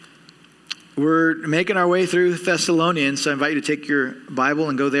We're making our way through Thessalonians, so I invite you to take your Bible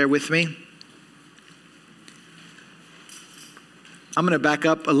and go there with me. I'm going to back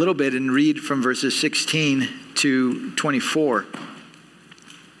up a little bit and read from verses 16 to 24.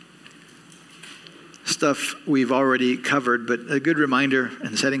 Stuff we've already covered, but a good reminder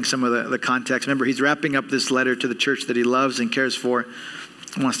and setting some of the context. Remember, he's wrapping up this letter to the church that he loves and cares for.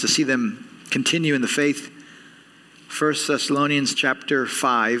 He wants to see them continue in the faith. 1 Thessalonians chapter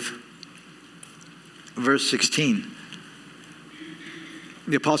 5. Verse 16.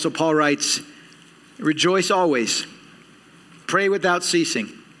 The Apostle Paul writes, "Rejoice always, pray without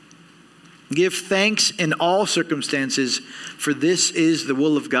ceasing, give thanks in all circumstances, for this is the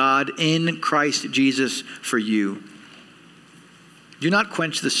will of God in Christ Jesus for you. Do not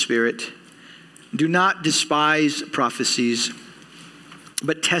quench the Spirit, do not despise prophecies,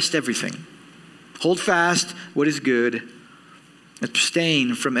 but test everything. Hold fast what is good,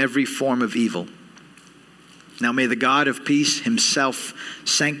 abstain from every form of evil. Now may the God of peace himself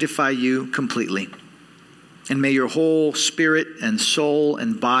sanctify you completely. And may your whole spirit and soul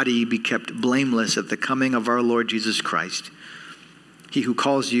and body be kept blameless at the coming of our Lord Jesus Christ. He who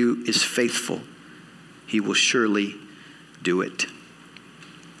calls you is faithful. He will surely do it."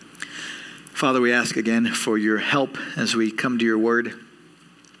 Father, we ask again for your help as we come to your word.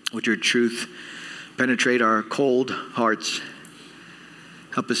 Would your truth penetrate our cold hearts?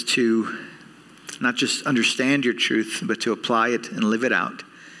 Help us to not just understand your truth, but to apply it and live it out.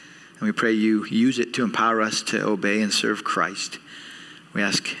 And we pray you use it to empower us to obey and serve Christ. We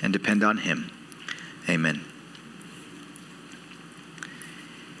ask and depend on him. Amen.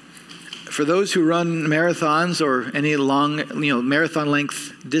 For those who run marathons or any long, marathon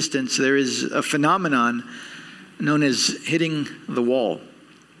length distance, there is a phenomenon known as hitting the wall.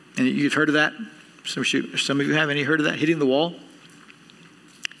 And you've heard of that? Some of you have. Any heard of that? Hitting the wall?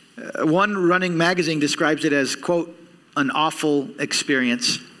 One running magazine describes it as, quote, "an awful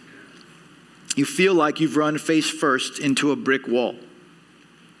experience. You feel like you've run face first into a brick wall.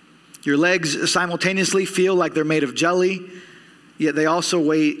 Your legs simultaneously feel like they're made of jelly, yet they also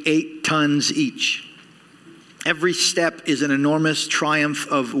weigh 8 tons each. Every step is an enormous triumph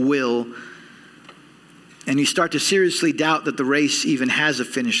of will, and you start to seriously doubt that the race even has a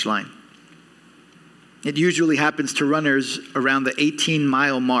finish line. It usually happens to runners around the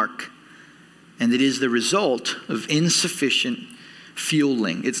 18-mile mark, and it is the result of insufficient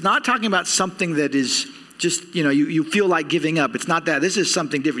fueling." It's not talking about something that is just, you feel like giving up. It's not that. This is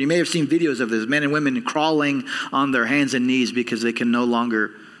something different. You may have seen videos of this, men and women crawling on their hands and knees because they can no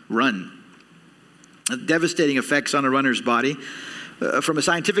longer run. Devastating effects on a runner's body. From a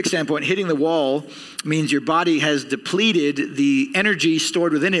scientific standpoint, hitting the wall means your body has depleted the energy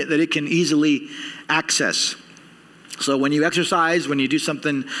stored within it that it can easily access. So when you exercise, when you do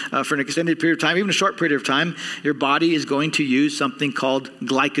something for an extended period of time, even a short period of time, your body is going to use something called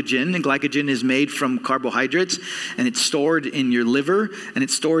glycogen. And glycogen is made from carbohydrates, and it's stored in your liver, and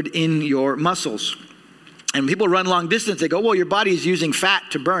it's stored in your muscles. And people run long distance, they go, well, your body is using fat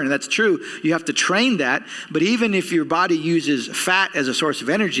to burn. And that's true. You have to train that. But even if your body uses fat as a source of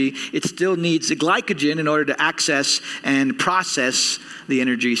energy, it still needs glycogen in order to access and process the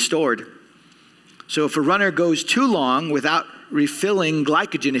energy stored. So if a runner goes too long without refilling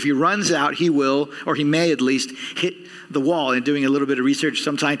glycogen, if he runs out, he will, or he may at least, hit the wall. And doing a little bit of research,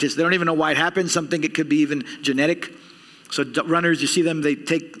 some scientists, they don't even know why it happens. Some think it could be even genetic. So runners, you see them, they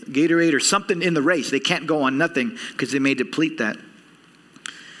take Gatorade or something in the race. They can't go on nothing because they may deplete that.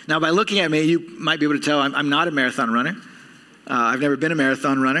 Now, by looking at me, you might be able to tell I'm not a marathon runner. I've never been a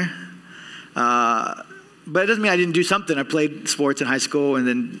marathon runner. But it doesn't mean I didn't do something. I played sports in high school and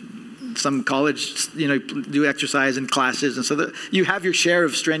then some college, do exercise and classes. And so you have your share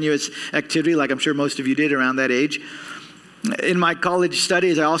of strenuous activity, like I'm sure most of you did around that age. In my college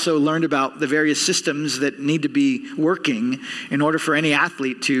studies, I also learned about the various systems that need to be working in order for any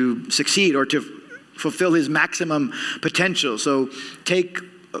athlete to succeed or to fulfill his maximum potential. So take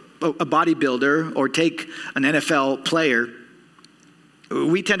a bodybuilder or take an NFL player.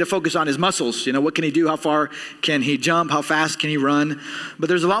 We tend to focus on his muscles. What can he do? How far can he jump? How fast can he run? But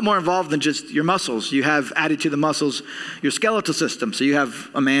there's a lot more involved than just your muscles. You have added to the muscles your skeletal system. So you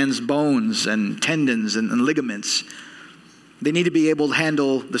have a man's bones and tendons and ligaments. They need to be able to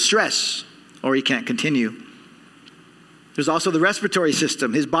handle the stress or he can't continue. There's also the respiratory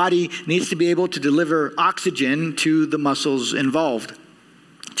system. His body needs to be able to deliver oxygen to the muscles involved,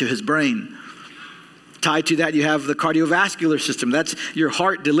 to his brain. Tied to that, you have the cardiovascular system. That's your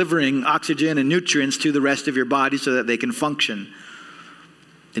heart delivering oxygen and nutrients to the rest of your body so that they can function.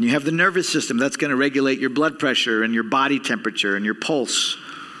 Then you have the nervous system. That's going to regulate your blood pressure and your body temperature and your pulse.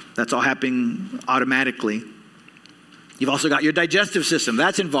 That's all happening automatically. You've also got your digestive system.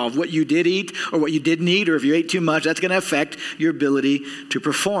 That's involved. What you did eat or what you didn't eat, or if you ate too much, that's going to affect your ability to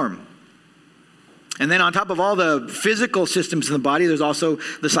perform. And then on top of all the physical systems in the body, there's also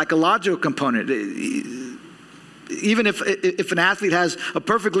the psychological component. Even if an athlete has a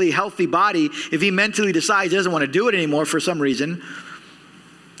perfectly healthy body, if he mentally decides he doesn't want to do it anymore for some reason,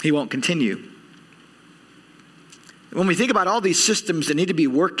 he won't continue. When we think about all these systems that need to be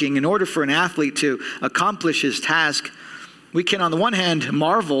working in order for an athlete to accomplish his task, we can, on the one hand,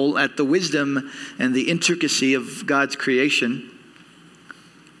 marvel at the wisdom and the intricacy of God's creation.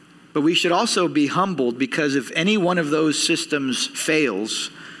 But we should also be humbled, because if any one of those systems fails,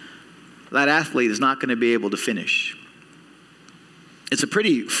 that athlete is not going to be able to finish. It's a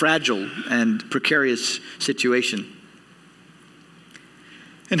pretty fragile and precarious situation.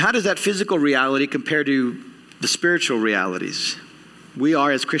 And how does that physical reality compare to the spiritual realities? We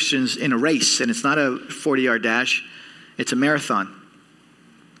are, as Christians, in a race, and it's not a 40-yard dash, it's a marathon.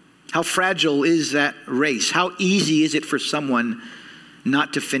 How fragile is that race? How easy is it for someone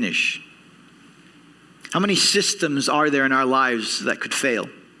not to finish? How many systems are there in our lives that could fail?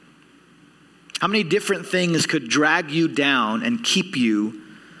 How many different things could drag you down and keep you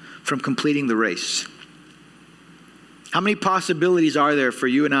from completing the race? How many possibilities are there for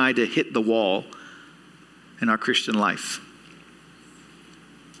you and I to hit the wall in our Christian life?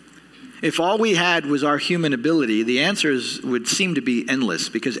 If all we had was our human ability, the answers would seem to be endless,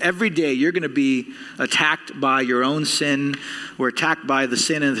 because every day you're going to be attacked by your own sin. We're attacked by the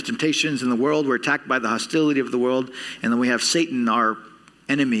sin and the temptations in the world. We're attacked by the hostility of the world. And then we have Satan, our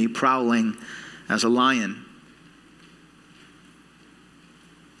enemy, prowling as a lion.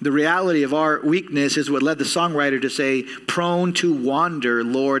 The reality of our weakness is what led the songwriter to say, "Prone to wander,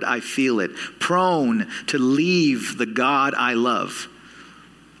 Lord, I feel it. Prone to leave the God I love."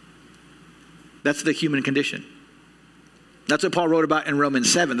 That's the human condition. That's what Paul wrote about in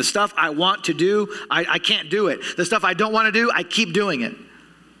Romans 7. The stuff I want to do, I can't do it. The stuff I don't want to do, I keep doing it.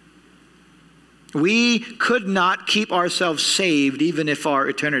 We could not keep ourselves saved even if our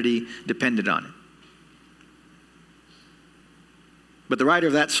eternity depended on it. But the writer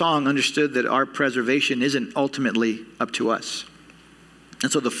of that song understood that our preservation isn't ultimately up to us.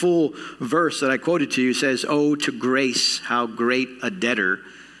 And so the full verse that I quoted to you says, "Oh, to grace, how great a debtor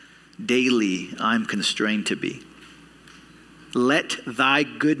daily I'm constrained to be. Let thy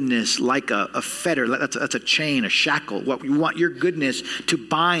goodness, like a fetter," that's a chain, a shackle. What you want your goodness to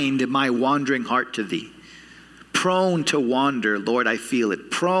bind my wandering heart to thee. Prone to wander, Lord, I feel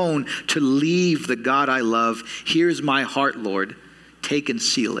it. Prone to leave the God I love. Here's my heart, Lord. Take and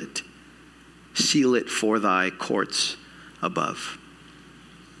seal it. Seal it for thy courts above.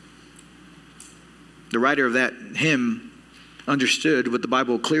 The writer of that hymn understood what the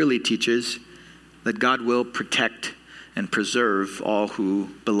Bible clearly teaches, that God will protect and preserve all who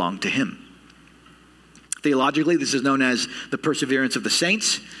belong to him. Theologically, this is known as the perseverance of the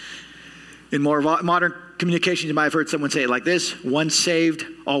saints. In more modern communications, you might have heard someone say it like this: once saved,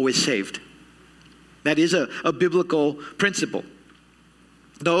 always saved. That is a biblical principle.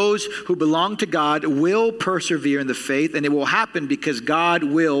 Those who belong to God will persevere in the faith, and it will happen because God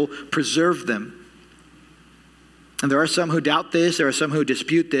will preserve them. And there are some who doubt this, there are some who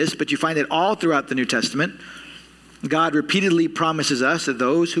dispute this, but you find it all throughout the New Testament. God repeatedly promises us that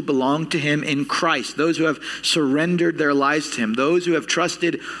those who belong to him in Christ, those who have surrendered their lives to him, those who have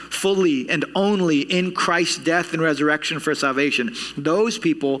trusted fully and only in Christ's death and resurrection for salvation, those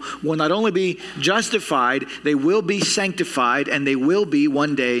people will not only be justified, they will be sanctified, and they will be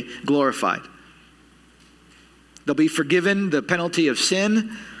one day glorified. They'll be forgiven the penalty of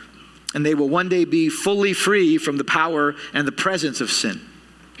sin, and they will one day be fully free from the power and the presence of sin.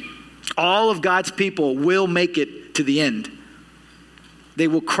 All of God's people will make it to the end. They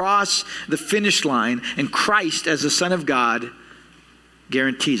will cross the finish line, and Christ, as the Son of God,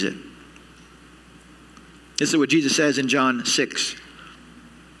 guarantees it. This is what Jesus says in John 6.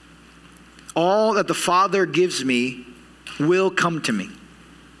 "All that the Father gives me will come to me,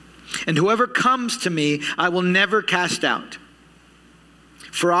 and whoever comes to me I will never cast out.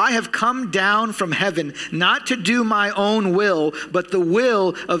 For I have come down from heaven not to do my own will, but the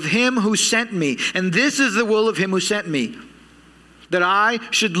will of him who sent me. And this is the will of him who sent me, that I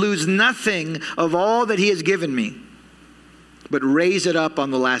should lose nothing of all that he has given me, but raise it up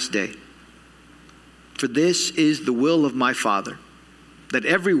on the last day. For this is the will of my Father, that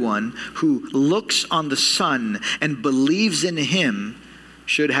everyone who looks on the Son and believes in him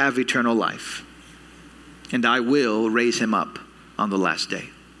should have eternal life. And I will raise him up on the last day."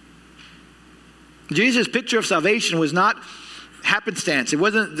 Jesus' picture of salvation was not happenstance. It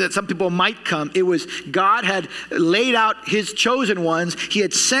wasn't that some people might come. It was God had laid out his chosen ones. He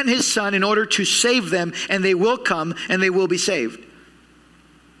had sent his son in order to save them, and they will come and they will be saved.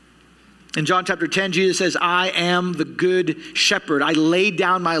 In John chapter 10, Jesus says, I am the good shepherd. I lay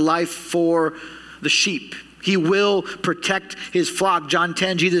down my life for the sheep. He will protect his flock. John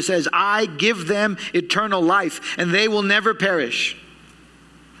 10, Jesus says, I give them eternal life, and they will never perish.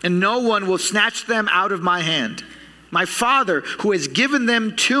 And no one will snatch them out of my hand. My Father, who has given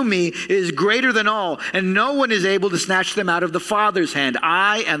them to me, is greater than all, and no one is able to snatch them out of the Father's hand.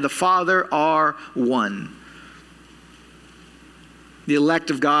 I and the Father are one. The elect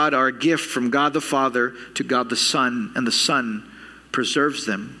of God are a gift from God the Father to God the Son, and the Son preserves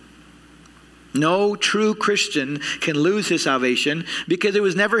them. No true Christian can lose his salvation because it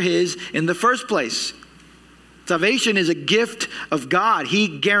was never his in the first place. Salvation is a gift of God.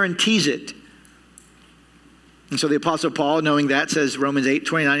 He guarantees it. And so the Apostle Paul, knowing that, says Romans 8,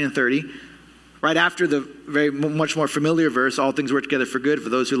 29 and 30, right after the very much more familiar verse, all things work together for good for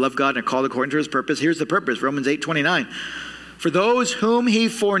those who love God and are called according to his purpose. Here's the purpose, Romans 8, 29. For those whom he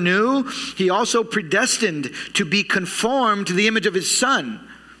foreknew, he also predestined to be conformed to the image of his Son,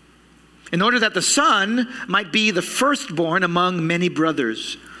 in order that the Son might be the firstborn among many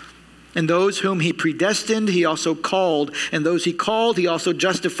brothers. And those whom he predestined, he also called. And those he called, he also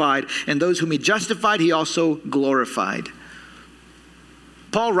justified. And those whom he justified, he also glorified.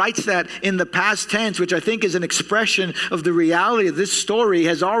 Paul writes that in the past tense, which I think is an expression of the reality of this story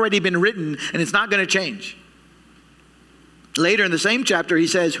has already been written, and it's not going to change. Later in the same chapter, he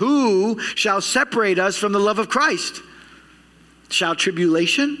says, who shall separate us from the love of Christ? Shall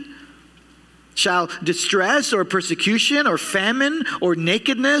tribulation? Shall distress or persecution or famine or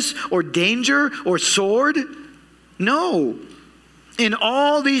nakedness or danger or sword? No. In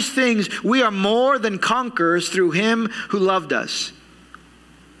all these things, we are more than conquerors through him who loved us.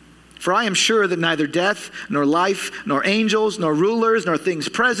 For I am sure that neither death, nor life, nor angels, nor rulers, nor things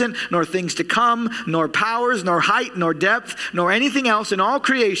present, nor things to come, nor powers, nor height, nor depth, nor anything else in all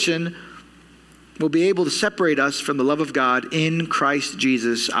creation will be able to separate us from the love of God in Christ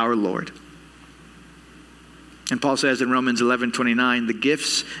Jesus our Lord. And Paul says in Romans 11:29, the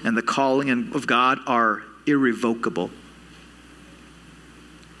gifts and the calling of God are irrevocable.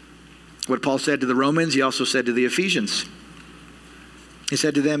 What Paul said to the Romans, he also said to the Ephesians. He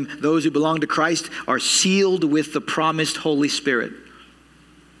said to them, those who belong to Christ are sealed with the promised Holy Spirit.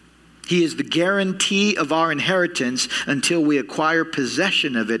 He is the guarantee of our inheritance until we acquire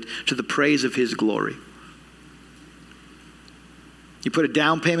possession of it to the praise of his glory. You put a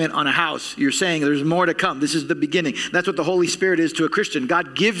down payment on a house. You're saying there's more to come. This is the beginning. That's what the Holy Spirit is to a Christian.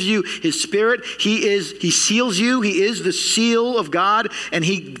 God gives you his Spirit. He seals you. He is the seal of God, and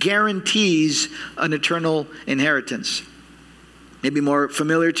he guarantees an eternal inheritance. Maybe more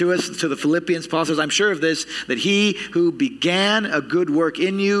familiar to us, to the Philippians, Paul says, I'm sure of this, that he who began a good work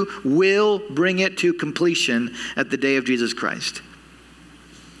in you will bring it to completion at the day of Jesus Christ.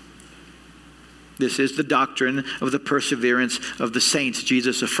 This is the doctrine of the perseverance of the saints.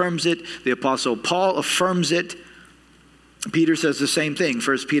 Jesus affirms it. The Apostle Paul affirms it. Peter says the same thing.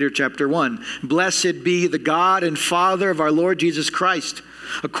 1 Peter chapter 1. Blessed be the God and Father of our Lord Jesus Christ.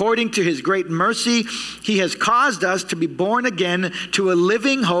 According to his great mercy, he has caused us to be born again to a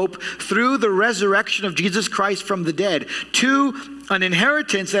living hope through the resurrection of Jesus Christ from the dead, to an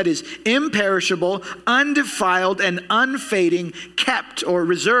inheritance that is imperishable, undefiled, and unfading, kept or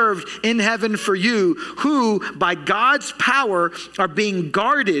reserved in heaven for you, who by God's power are being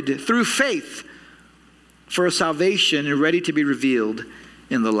guarded through faith for a salvation ready to be revealed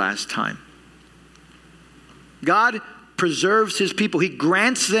in the last time. God preserves his people. He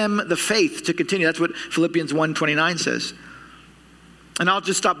grants them the faith to continue. That's what Philippians 1:29 says. And I'll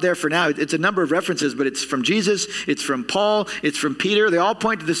just stop there for now. It's a number of references, but it's from Jesus, it's from Paul, it's from Peter. They all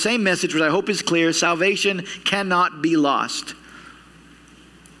point to the same message, which I hope is clear. Salvation cannot be lost.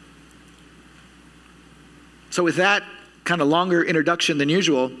 So with that kind of longer introduction than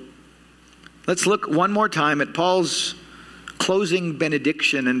usual, let's look one more time at Paul's closing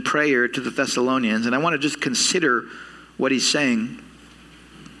benediction and prayer to the Thessalonians. And I want to just consider what he's saying.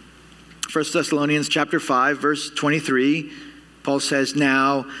 1 Thessalonians chapter 5, verse 23, Paul says,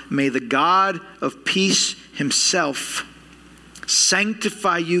 now may the God of peace himself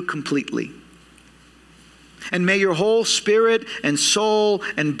sanctify you completely. And may your whole spirit and soul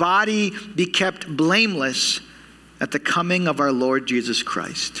and body be kept blameless at the coming of our Lord Jesus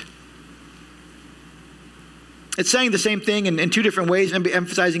Christ. It's saying the same thing in two different ways, and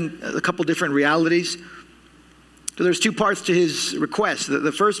emphasizing a couple different realities. So there's two parts to his request.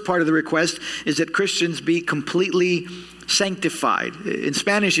 The first part of the request is that Christians be completely sanctified. In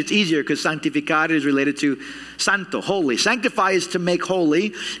Spanish, it's easier because sanctificar is related to santo, holy. Sanctify is to make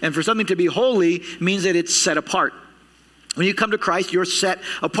holy, and for something to be holy means that it's set apart. When you come to Christ, you're set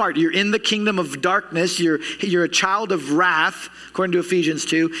apart. You're in the kingdom of darkness. You're a child of wrath, according to Ephesians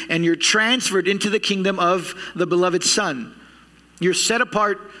 2, and you're transferred into the kingdom of the beloved Son. You're set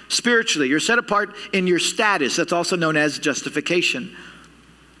apart spiritually. You're set apart in your status. That's also known as justification.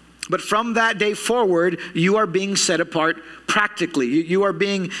 But from that day forward, you are being set apart practically. You are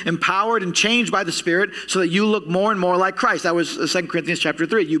being empowered and changed by the Spirit so that you look more and more like Christ. That was 2 Corinthians chapter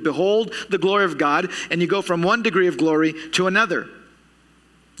 3. You behold the glory of God, and you go from one degree of glory to another.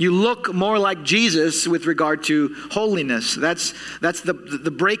 You look more like Jesus with regard to holiness. That's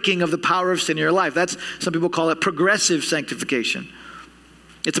the breaking of the power of sin in your life. Some people call it progressive sanctification.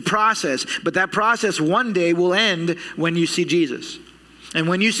 It's a process, but that process one day will end when you see Jesus. And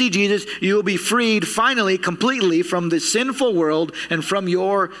when you see Jesus, you will be freed finally, completely from the sinful world and from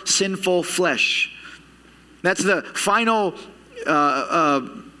your sinful flesh. That's the final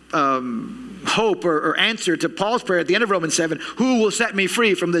hope or answer to Paul's prayer at the end of Romans 7. Who will set me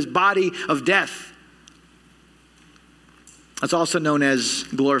free from this body of death? That's also known as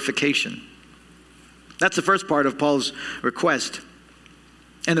glorification. That's the first part of Paul's request.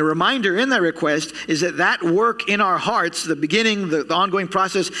 And the reminder in that request is that work in our hearts, the beginning, the ongoing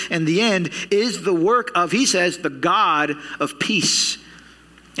process, and the end, is the work of, he says, the God of peace.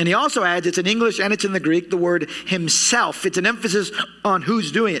 And he also adds, it's in English and it's in the Greek, the word himself. It's an emphasis on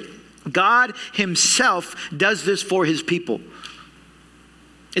who's doing it. God himself does this for his people.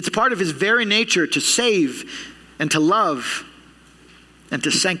 It's part of his very nature to save and to love and to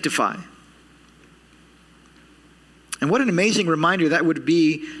sanctify. And what an amazing reminder that would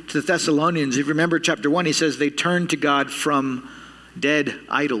be to the Thessalonians. If you remember chapter 1, he says they turned to God from dead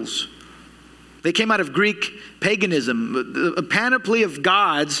idols. They came out of Greek paganism, a panoply of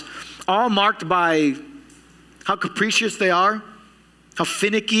gods, all marked by how capricious they are, how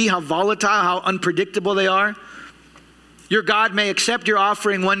finicky, how volatile, how unpredictable they are. Your God may accept your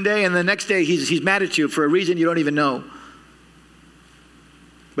offering one day, and the next day he's mad at you for a reason you don't even know.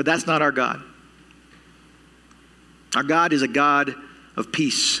 But that's not our God. Our God is a God of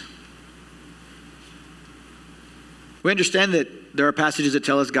peace. We understand that there are passages that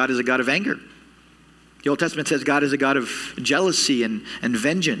tell us God is a God of anger. The Old Testament says God is a God of jealousy and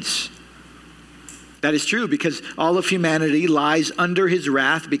vengeance. That is true because all of humanity lies under his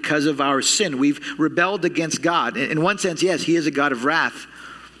wrath because of our sin. We've rebelled against God. In one sense, yes, he is a God of wrath.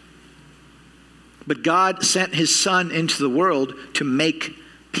 But God sent his Son into the world to make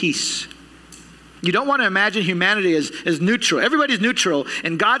peace. You don't want to imagine humanity as neutral. Everybody's neutral,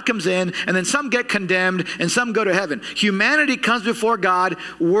 and God comes in, and then some get condemned, and some go to heaven. Humanity comes before God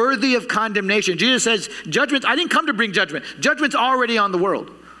worthy of condemnation. Jesus says, judgment, I didn't come to bring judgment. Judgment's already on the world.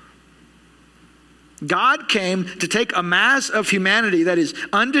 God came to take a mass of humanity that is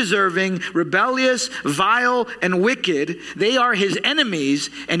undeserving, rebellious, vile, and wicked. They are his enemies,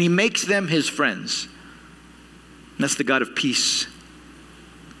 and he makes them his friends. And that's the God of peace.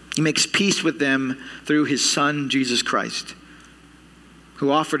 He makes peace with them through his Son, Jesus Christ, who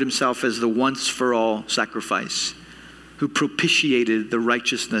offered himself as the once-for-all sacrifice, who propitiated the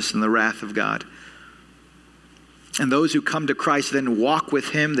righteousness and the wrath of God. And those who come to Christ then walk with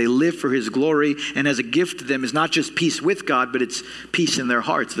him. They live for his glory. And as a gift to them is not just peace with God, but it's peace in their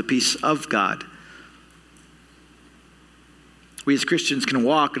hearts, the peace of God. We as Christians can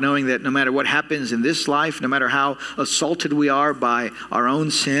walk knowing that no matter what happens in this life, no matter how assaulted we are by our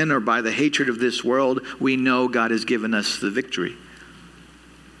own sin or by the hatred of this world, we know God has given us the victory.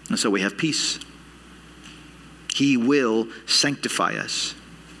 And so we have peace. He will sanctify us.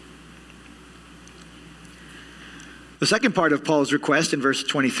 The second part of Paul's request in verse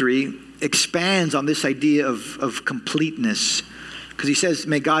 23 expands on this idea of completeness. Because he says,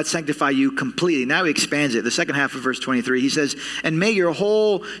 may God sanctify you completely. Now he expands it. The second half of verse 23, he says, and may your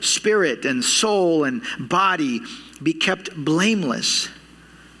whole spirit and soul and body be kept blameless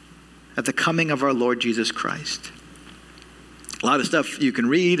at the coming of our Lord Jesus Christ. A lot of stuff you can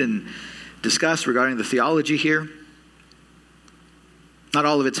read and discuss regarding the theology here. Not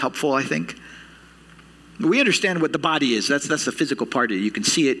all of it's helpful, I think. We understand what the body is. That's the physical part of it. You can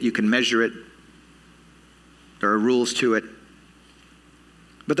see it. You can measure it. There are rules to it.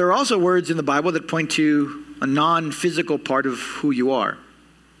 But there are also words in the Bible that point to a non-physical part of who you are.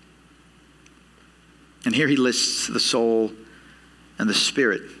 And here he lists the soul and the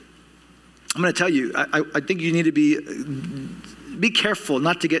spirit. I'm going to tell you, I think you need to be careful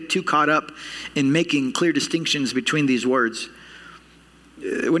not to get too caught up in making clear distinctions between these words.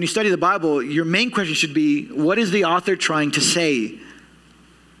 When you study the Bible, your main question should be, what is the author trying to say?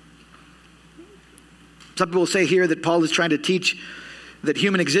 Some people will say here that Paul is trying to teach that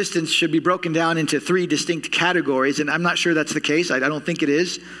human existence should be broken down into 3 distinct categories, and I'm not sure that's the case. I don't think it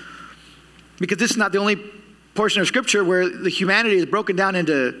is. Because this is not the only portion of Scripture where the humanity is broken down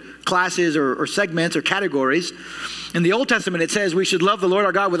into classes or segments or categories. In the Old Testament, it says we should love the Lord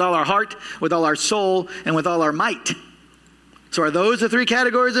our God with all our heart, with all our soul, and with all our might. So are those the 3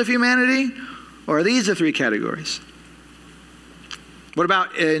 categories of humanity? Or are these the 3 categories? What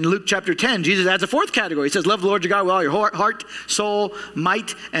about in Luke chapter 10? Jesus adds a 4th category. He says, love the Lord your God with all your heart, soul,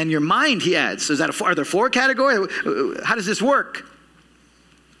 might, and your mind, he adds. So are there 4 categories? How does this work?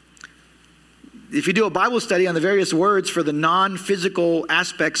 If you do a Bible study on the various words for the non-physical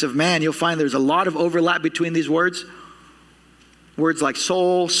aspects of man, you'll find there's a lot of overlap between these words. Words like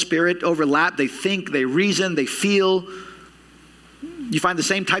soul, spirit overlap. They think, they reason, they feel. You find the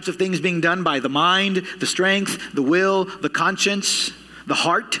same types of things being done by the mind, the strength, the will, the conscience. The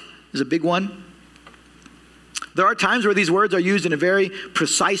heart is a big one. There are times where these words are used in a very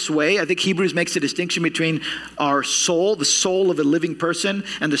precise way. I think Hebrews makes a distinction between our soul, the soul of a living person,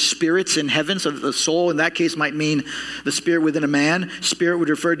 and the spirits in heaven. So the soul in that case might mean the spirit within a man. Spirit would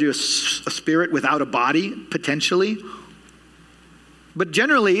refer to a spirit without a body, potentially. But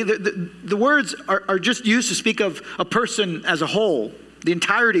generally, the words are just used to speak of a person as a whole, the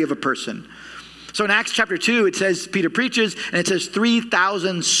entirety of a person. So in Acts chapter 2, it says, Peter preaches, and it says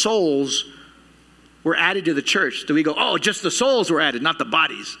 3,000 souls were added to the church. Do we go, oh, just the souls were added, not the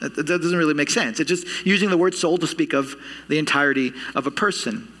bodies? That doesn't really make sense. It's just using the word soul to speak of the entirety of a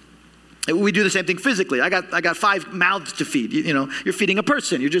person. We do the same thing physically. I got 5 mouths to feed. You're feeding a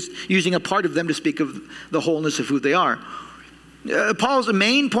person. You're just using a part of them to speak of the wholeness of who they are. Paul's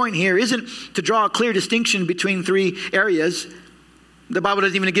main point here isn't to draw a clear distinction between 3 areas. The Bible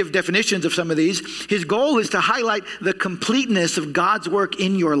doesn't even give definitions of some of these. His goal is to highlight the completeness of God's work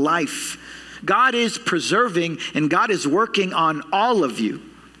in your life. God is preserving and God is working on all of you.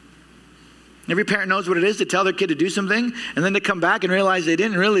 Every parent knows what it is to tell their kid to do something and then to come back and realize they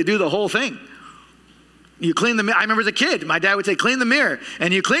didn't really do the whole thing. You clean the mirror. I remember as a kid, my dad would say, clean the mirror.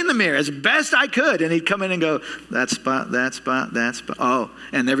 And you clean the mirror as best I could. And he'd come in and go, that spot, that spot, that spot. Oh,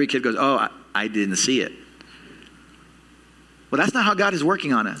 and every kid goes, oh, I didn't see it. Well, that's not how God is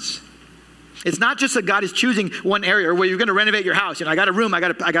working on us. It's not just that God is choosing one area where you're going to renovate your house. I got a room. I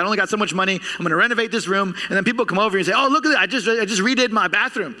only got so much money. I'm going to renovate this room. And then people come over and say, oh, look at that. I just redid my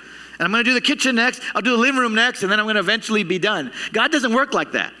bathroom. And I'm going to do the kitchen next. I'll do the living room next. And then I'm going to eventually be done. God doesn't work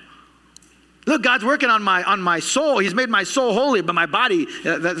like that. Look, God's working on my soul. He's made my soul holy, but my body,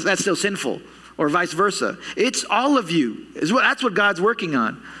 that's still sinful, or vice versa. It's all of you. That's what God's working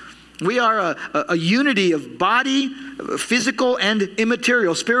on. We are a unity of body, physical and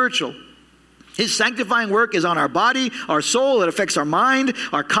immaterial, spiritual. His sanctifying work is on our body, our soul. It affects our mind,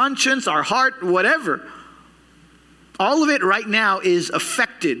 our conscience, our heart, whatever. All of it right now is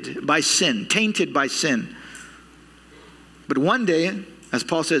affected by sin, tainted by sin. But one day, as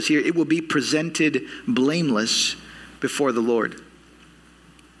Paul says here, it will be presented blameless before the Lord.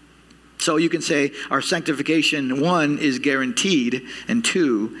 So you can say our sanctification, 1, is guaranteed, and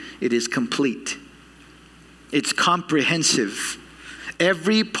 2, it is complete. It's comprehensive.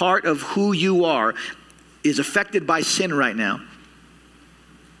 Every part of who you are is affected by sin right now.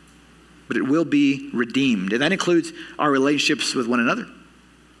 But it will be redeemed. And that includes our relationships with one another.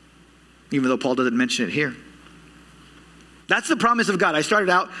 Even though Paul doesn't mention it here. That's the promise of God. I started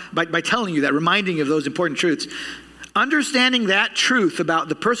out by telling you that, reminding you of those important truths. Understanding that truth about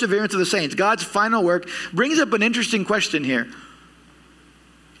the perseverance of the saints, God's final work, brings up an interesting question here.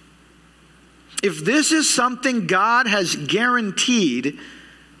 If this is something God has guaranteed,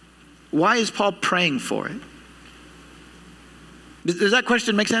 why is Paul praying for it? Does that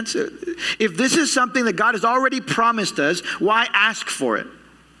question make sense? If this is something that God has already promised us, why ask for it?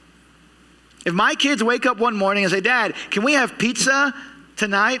 If my kids wake up one morning and say, Dad, can we have pizza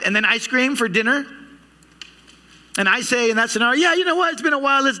tonight and then ice cream for dinner? And I say in that scenario, yeah, you know what? It's been a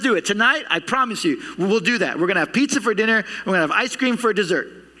while. Let's do it. Tonight, I promise you, we'll do that. We're going to have pizza for dinner. We're going to have ice cream for dessert.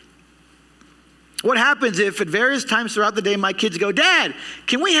 What happens if at various times throughout the day my kids go, Dad,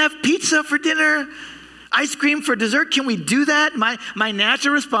 can we have pizza for dinner? Ice cream for dessert? Can we do that? My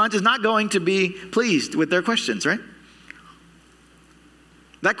natural response is not going to be pleased with their questions, right?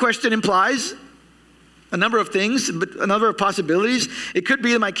 That question implies a number of things, but a number of possibilities. It could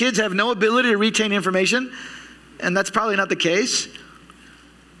be that my kids have no ability to retain information, and that's probably not the case.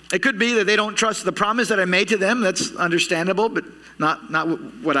 It could be that they don't trust the promise that I made to them. That's understandable, but not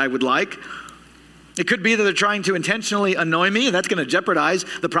what I would like. It could be that they're trying to intentionally annoy me, and that's going to jeopardize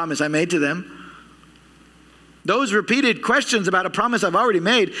the promise I made to them. Those repeated questions about a promise I've already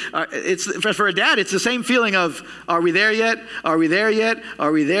made, for a dad, it's the same feeling of, are we there yet? Are we there yet?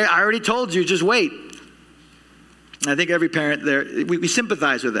 Are we there? I already told you, just wait. I think every parent there, we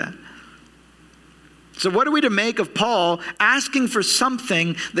sympathize with that. So what are we to make of Paul asking for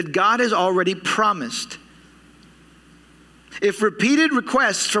something that God has already promised? If repeated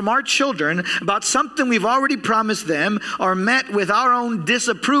requests from our children about something we've already promised them are met with our own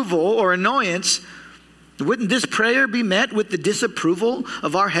disapproval or annoyance, wouldn't this prayer be met with the disapproval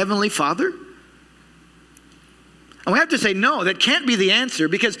of our Heavenly Father? And we have to say, no, that can't be the answer,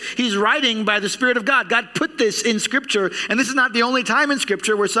 because he's writing by the Spirit of God. God put this in Scripture, and this is not the only time in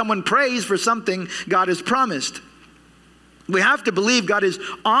Scripture where someone prays for something God has promised. We have to believe God is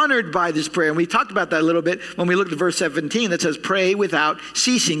honored by this prayer. And we talked about that a little bit when we looked at verse 17 that says, pray without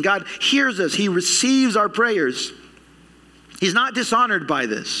ceasing. God hears us. He receives our prayers. He's not dishonored by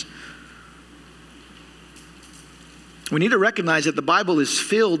this. We need to recognize that the Bible is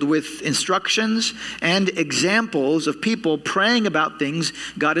filled with instructions and examples of people praying about things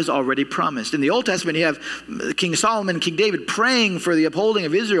God has already promised. In the Old Testament, you have King Solomon and King David praying for the upholding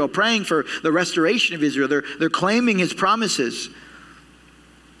of Israel, praying for the restoration of Israel. They're claiming his promises.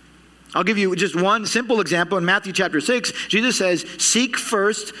 I'll give you just one simple example. In Matthew chapter 6, Jesus says, seek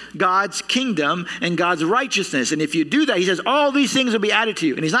first God's kingdom and God's righteousness. And if you do that, he says, all these things will be added to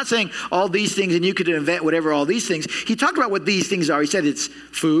you. And he's not saying all these things and you could invent whatever all these things. He talked about what these things are. He said it's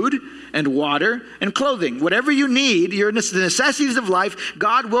food and water and clothing. Whatever you need, the necessities of life,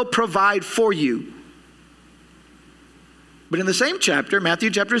 God will provide for you. But in the same chapter, Matthew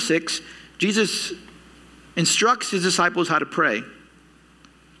chapter 6, Jesus instructs his disciples how to pray.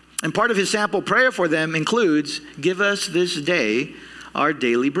 And part of his sample prayer for them includes, give us this day our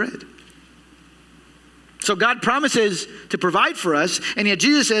daily bread. So God promises to provide for us, and yet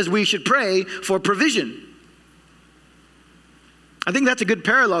Jesus says we should pray for provision. I think that's a good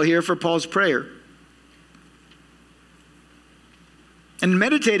parallel here for Paul's prayer. And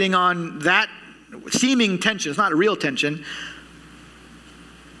meditating on that seeming tension, it's not a real tension,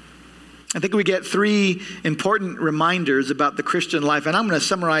 I think we get three important reminders about the Christian life, and I'm going to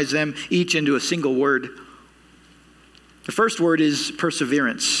summarize them each into a single word. The first word is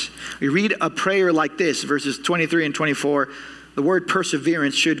perseverance. We read a prayer like this, verses 23 and 24. The word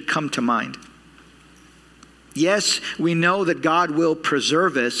perseverance should come to mind. Yes, we know that God will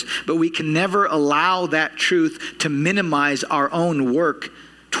preserve us, but we can never allow that truth to minimize our own work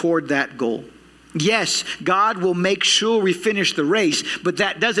toward that goal. Yes, God will make sure we finish the race, but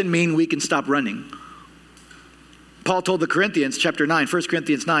that doesn't mean we can stop running. Paul told the Corinthians, chapter 9, 1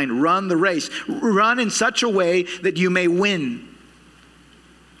 Corinthians 9, run the race. Run in such a way that you may win.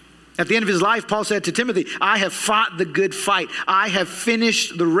 At the end of his life, Paul said to Timothy, I have fought the good fight. I have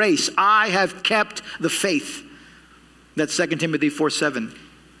finished the race. I have kept the faith. That's 2 Timothy 4:7.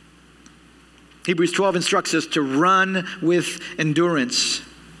 Hebrews 12 instructs us to run with endurance.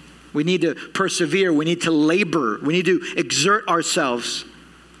 We need to persevere. We need to labor. We need to exert ourselves.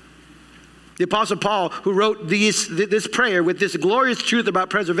 The Apostle Paul, who wrote this prayer with this glorious truth about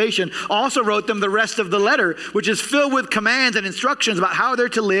preservation, also wrote them the rest of the letter, which is filled with commands and instructions about how they're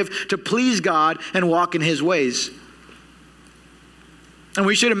to live to please God and walk in his ways. And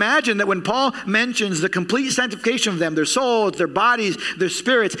we should imagine that when Paul mentions the complete sanctification of them, their souls, their bodies, their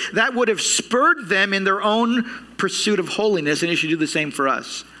spirits, that would have spurred them in their own pursuit of holiness, and it should do the same for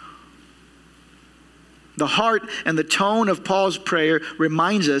us. The heart and the tone of Paul's prayer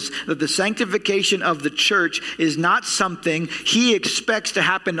reminds us that the sanctification of the church is not something he expects to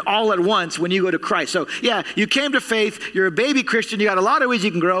happen all at once when you go to Christ. So yeah, you came to faith, you're a baby Christian, you got a lot of ways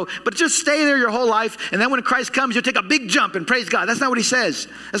you can grow, but just stay there your whole life, and then when Christ comes, you'll take a big jump and praise God. That's not what he says.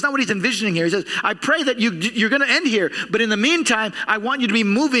 That's not what he's envisioning here. He says, I pray that you're going to end here, but in the meantime, I want you to be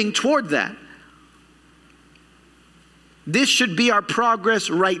moving toward that. This should be our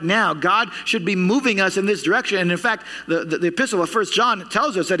progress right now. God should be moving us in this direction. And in fact, the epistle of 1 John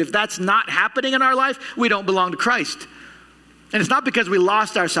tells us that if that's not happening in our life, we don't belong to Christ. And it's not because we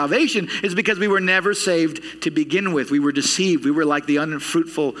lost our salvation. It's because we were never saved to begin with. We were deceived. We were like the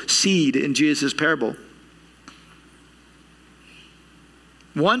unfruitful seed in Jesus' parable.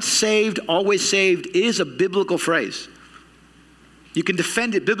 Once saved, always saved is a biblical phrase. You can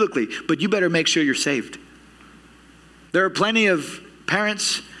defend it biblically, but you better make sure you're saved. There are plenty of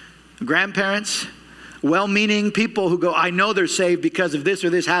parents, grandparents, well-meaning people who go, I know they're saved because of this or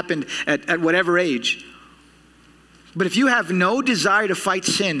this happened at whatever age. But if you have no desire to fight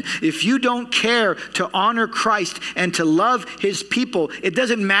sin, if you don't care to honor Christ and to love his people, it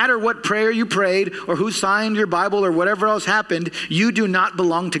doesn't matter what prayer you prayed or who signed your Bible or whatever else happened, you do not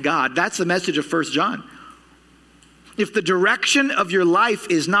belong to God. That's the message of 1 John. If the direction of your life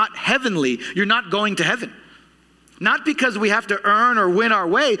is not heavenly, you're not going to heaven. Not because we have to earn or win our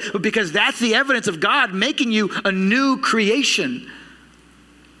way, but because that's the evidence of God making you a new creation.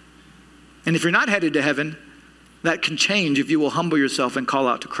 And if you're not headed to heaven, that can change if you will humble yourself and call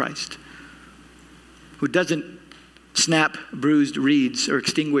out to Christ, who doesn't snap bruised reeds or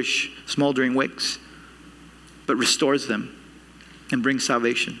extinguish smoldering wicks, but restores them and brings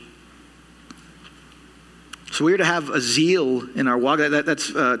salvation. So we are to have a zeal in our walk.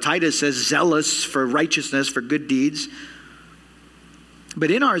 That's Titus says, zealous for righteousness, for good deeds. But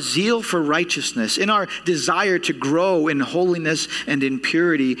in our zeal for righteousness, in our desire to grow in holiness and in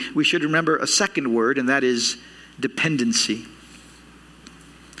purity, we should remember a second word, and that is dependency.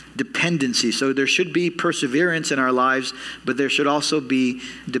 Dependency. So there should be perseverance in our lives, but there should also be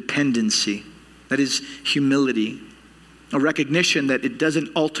dependency. That is humility. A recognition that it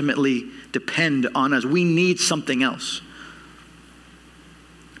doesn't ultimately depend on us. We need something else.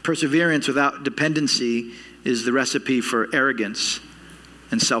 Perseverance without dependency is the recipe for arrogance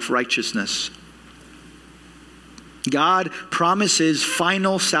and self-righteousness. God promises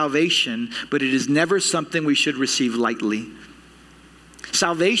final salvation, but it is never something we should receive lightly.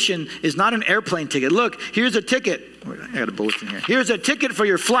 Salvation is not an airplane ticket. Look, here's a ticket. I got a bulletin here. Here's a ticket for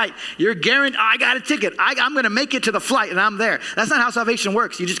your flight. You're guaranteed, I got a ticket. I'm going to make it to the flight and I'm there. That's not how salvation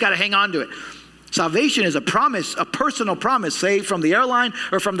works. You just got to hang on to it. Salvation is a promise, a personal promise, say from the airline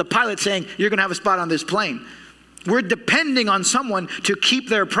or from the pilot saying, you're going to have a spot on this plane. We're depending on someone to keep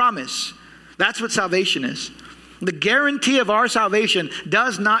their promise. That's what salvation is. The guarantee of our salvation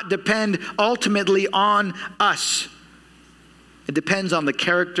does not depend ultimately on us. It depends on the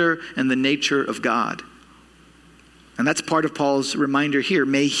character and the nature of God. And that's part of Paul's reminder here.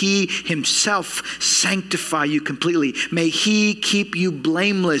 May he himself sanctify you completely. May he keep you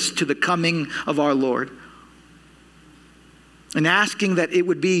blameless to the coming of our Lord. And asking that it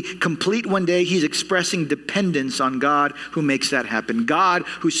would be complete one day, he's expressing dependence on God who makes that happen. God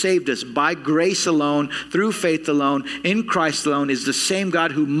who saved us by grace alone, through faith alone, in Christ alone, is the same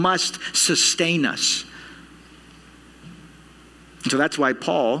God who must sustain us. So that's why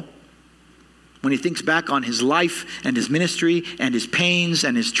Paul, when he thinks back on his life and his ministry and his pains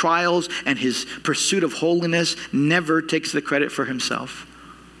and his trials and his pursuit of holiness, never takes the credit for himself.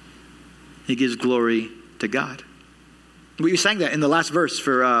 He gives glory to God. We sang that in the last verse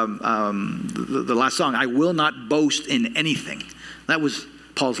for the last song. I will not boast in anything. That was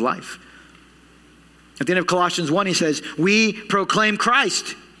Paul's life. At the end of Colossians 1, he says, we proclaim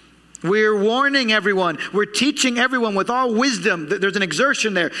Christ. We're warning everyone. We're teaching everyone with all wisdom. There's an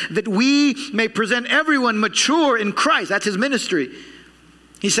exertion there that we may present everyone mature in Christ. That's his ministry.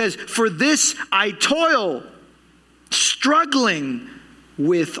 He says, for this I toil, struggling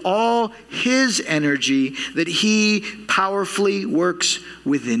with all his energy that he powerfully works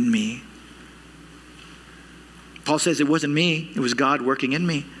within me. Paul says it wasn't me, it was God working in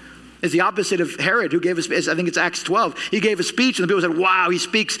me. It's the opposite of Herod, who gave us, I think it's Acts 12. He gave a speech and the people said, wow, he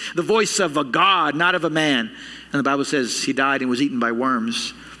speaks the voice of a God, not of a man. And the Bible says he died and was eaten by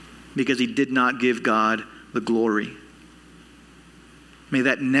worms because he did not give God the glory. May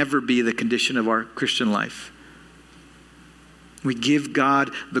that never be the condition of our Christian life. We give God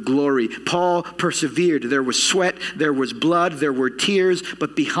the glory. Paul persevered. There was sweat, there was blood, there were tears,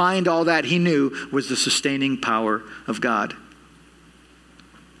 but behind all that he knew was the sustaining power of God.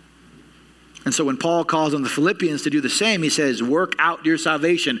 And so when Paul calls on the Philippians to do the same, he says, work out your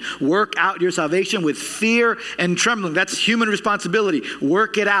salvation. Work out your salvation with fear and trembling. That's human responsibility.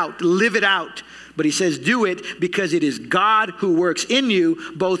 Work it out. Live it out. But he says, do it because it is God who works in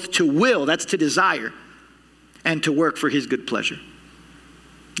you both to will, that's to desire, and to work for his good pleasure.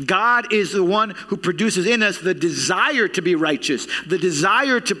 God is the one who produces in us the desire to be righteous, the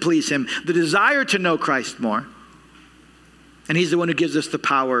desire to please him, the desire to know Christ more. And he's the one who gives us the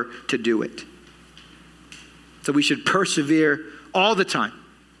power to do it. So we should persevere all the time,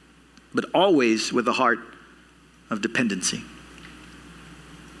 but always with a heart of dependency.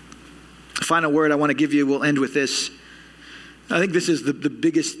 The final word I want to give you, we'll end with this. I think this is the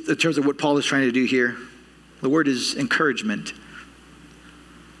biggest in terms of what Paul is trying to do here. The word is encouragement.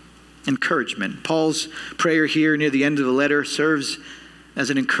 Encouragement. Paul's prayer here near the end of the letter serves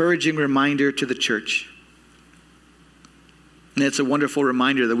as an encouraging reminder to the church. And it's a wonderful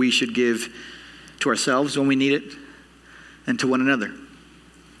reminder that we should give to ourselves when we need it and to one another.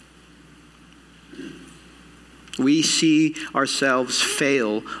 We see ourselves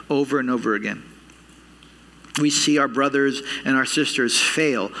fail over and over again. We see our brothers and our sisters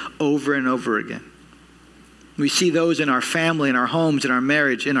fail over and over again. We see those in our family, in our homes, in our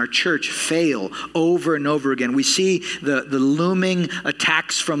marriage, in our church fail over and over again. We see the looming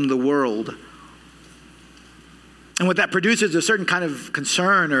attacks from the world. And what that produces is a certain kind of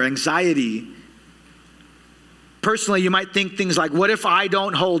concern or anxiety. Personally, you might think things like, what if I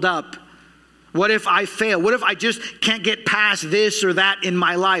don't hold up? What if I fail? What if I just can't get past this or that in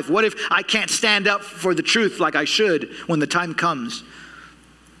my life? What if I can't stand up for the truth like I should when the time comes?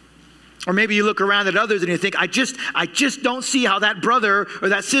 Or maybe you look around at others and you think, I just don't see how that brother or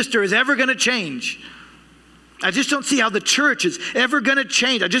that sister is ever going to change. I just don't see how the church is ever going to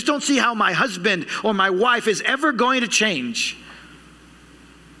change. I just don't see how my husband or my wife is ever going to change.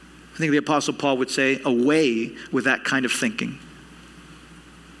 I think the Apostle Paul would say, away with that kind of thinking.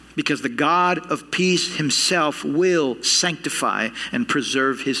 Because the God of peace himself will sanctify and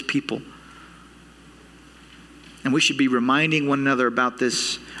preserve his people. And we should be reminding one another about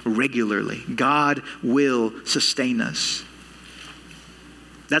this regularly. God will sustain us.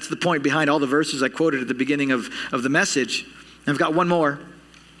 That's the point behind all the verses I quoted at the beginning of the message. And I've got one more.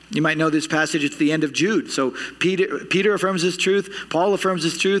 You might know this passage. It's the end of Jude. So Peter affirms this truth. Paul affirms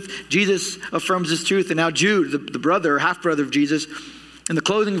this truth. Jesus affirms this truth. And now Jude, the brother, half-brother of Jesus, in the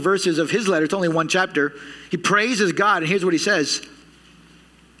closing verses of his letter, it's only one chapter, he praises God. And here's what he says.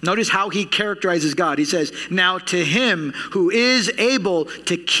 Notice how he characterizes God. He says, now to him who is able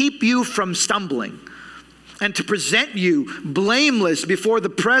to keep you from stumbling and to present you blameless before the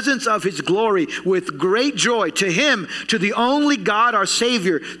presence of his glory with great joy, to him, to the only God our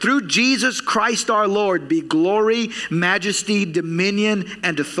Savior, through Jesus Christ our Lord, be glory, majesty, dominion,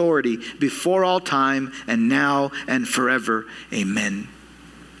 and authority before all time and now and forever. Amen.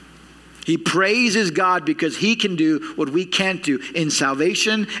 He praises God because he can do what we can't do in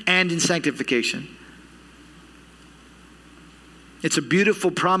salvation and in sanctification. It's a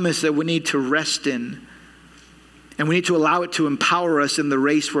beautiful promise that we need to rest in. And we need to allow it to empower us in the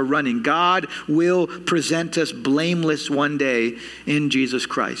race we're running. God will present us blameless one day in Jesus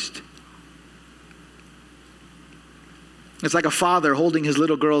Christ. It's like a father holding his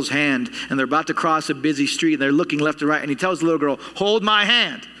little girl's hand, and they're about to cross a busy street, and they're looking left and right, and he tells the little girl, hold my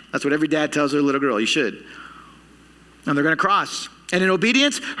hand. That's what every dad tells their little girl. You should. And they're going to cross. And in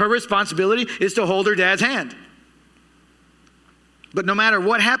obedience, her responsibility is to hold her dad's hand. But no matter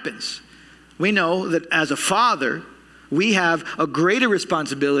what happens, we know that as a father, we have a greater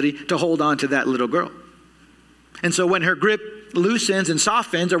responsibility to hold on to that little girl. And so when her grip loosens and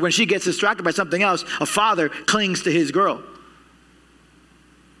softens, or when she gets distracted by something else, a father clings to his girl.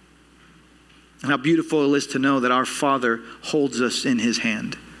 And how beautiful it is to know that our Father holds us in his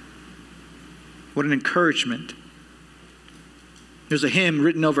hand. What an encouragement. There's a hymn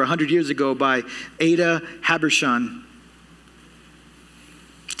written over 100 years ago by Ada Habershon.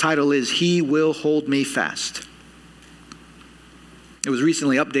 The title is, He Will Hold Me Fast. It was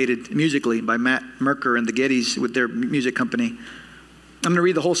recently updated musically by Matt Merker and the Gettys with their music company. I'm going to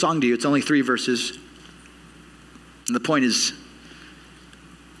read the whole song to you. It's only 3 verses. And the point is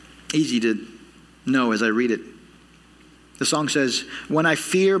easy to know as I read it. The song says, when I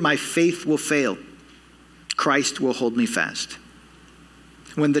fear my faith will fail, Christ will hold me fast.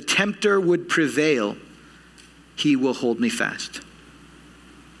 When the tempter would prevail, he will hold me fast.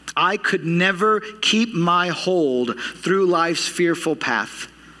 I could never keep my hold through life's fearful path,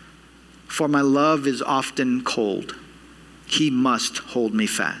 for my love is often cold. He must hold me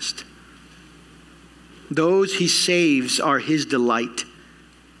fast. Those he saves are his delight.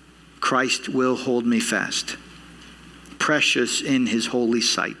 Christ will hold me fast. Precious in his holy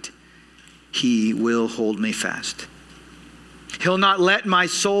sight, he will hold me fast. He'll not let my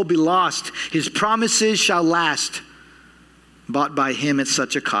soul be lost. His promises shall last. Bought by him at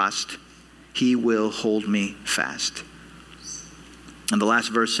such a cost, he will hold me fast. And the last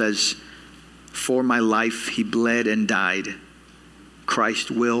verse says, for my life he bled and died.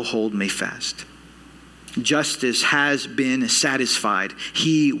 Christ will hold me fast. Justice has been satisfied.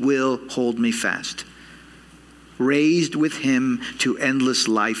 He will hold me fast. Raised with him to endless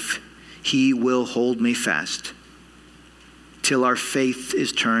life, he will hold me fast. Till our faith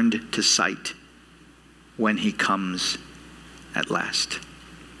is turned to sight when he comes at last.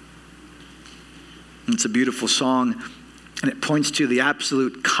 It's a beautiful song, and it points to the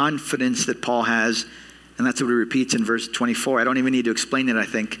absolute confidence that Paul has, and that's what he repeats in verse 24. I don't even need to explain it, I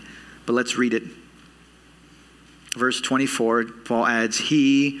think, but let's read it. Verse 24, Paul adds,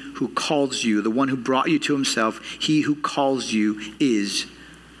 he who calls you, the one who brought you to himself, he who calls you is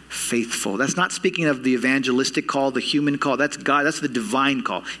faithful. That's not speaking of the evangelistic call, the human call. That's God. That's the divine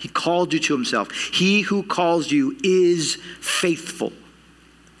call. He called you to himself. He who calls you is faithful.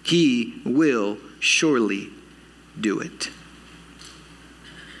 He will surely do it.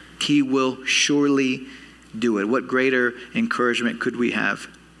 He will surely do it. What greater encouragement could we have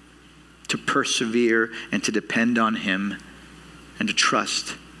to persevere and to depend on him and to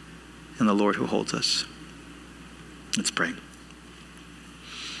trust in the Lord who holds us? Let's pray.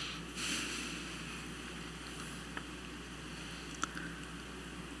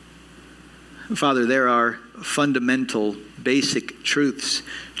 Father, there are fundamental, basic truths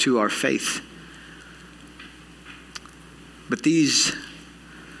to our faith. But these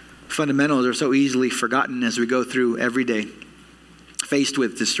fundamentals are so easily forgotten as we go through every day, faced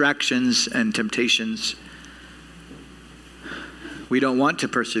with distractions and temptations. We don't want to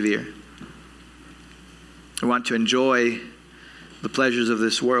persevere. We want to enjoy the pleasures of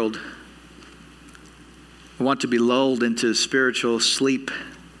this world. We want to be lulled into spiritual sleep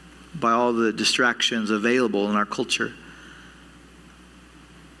by all the distractions available in our culture.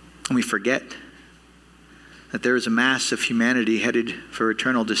 And we forget that there is a mass of humanity headed for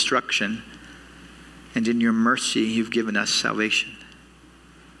eternal destruction, and in your mercy you've given us salvation.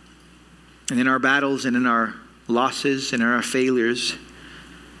 And in our battles and in our losses and in our failures,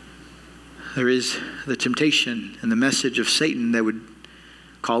 there is the temptation and the message of Satan that would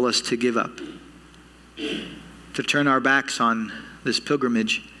call us to give up, to turn our backs on this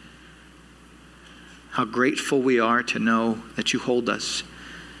pilgrimage. How grateful we are to know that you hold us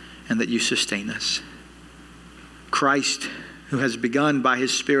and that you sustain us. Christ, who has begun by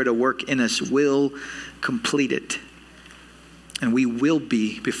his Spirit a work in us, will complete it. And we will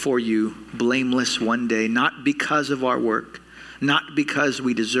be before you blameless one day, not because of our work, not because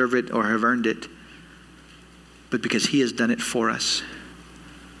we deserve it or have earned it, but because he has done it for us.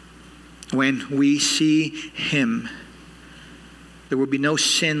 When we see him, there will be no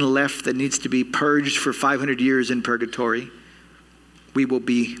sin left that needs to be purged for 500 years in purgatory. We will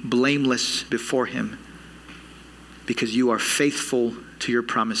be blameless before him because you are faithful to your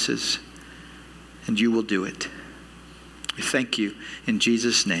promises and you will do it. We thank you in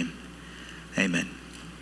Jesus' name. Amen.